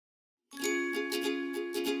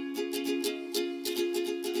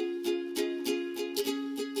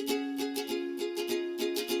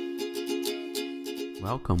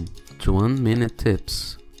Welcome to 1 Minute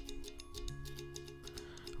Tips.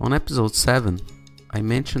 On episode 7, I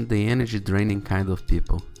mentioned the energy draining kind of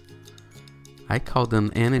people. I call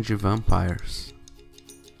them energy vampires.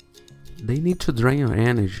 They need to drain your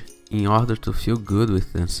energy in order to feel good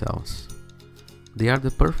with themselves. They are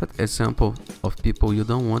the perfect example of people you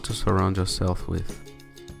don't want to surround yourself with.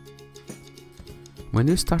 When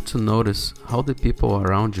you start to notice how the people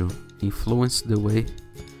around you influence the way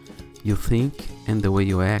you think and the way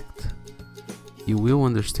you act, you will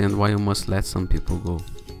understand why you must let some people go.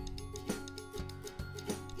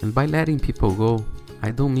 And by letting people go, I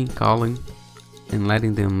don't mean calling and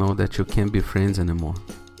letting them know that you can't be friends anymore,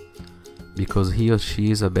 because he or she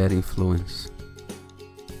is a bad influence.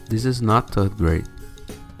 This is not third grade.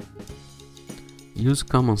 Use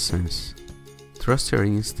common sense. Trust your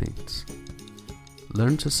instincts.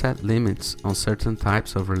 Learn to set limits on certain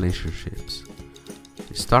types of relationships.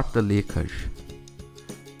 Start the leakage.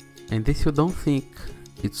 And if you don't think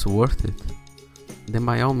it's worth it, then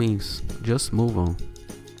by all means, just move on.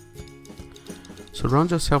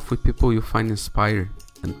 Surround yourself with people you find inspiring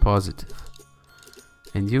and positive,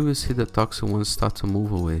 and you will see the toxic ones start to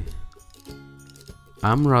move away.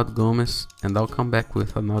 I'm Rod Gomez, and I'll come back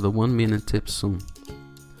with another 1 minute tip soon.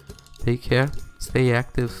 Take care, stay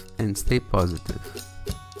active, and stay positive.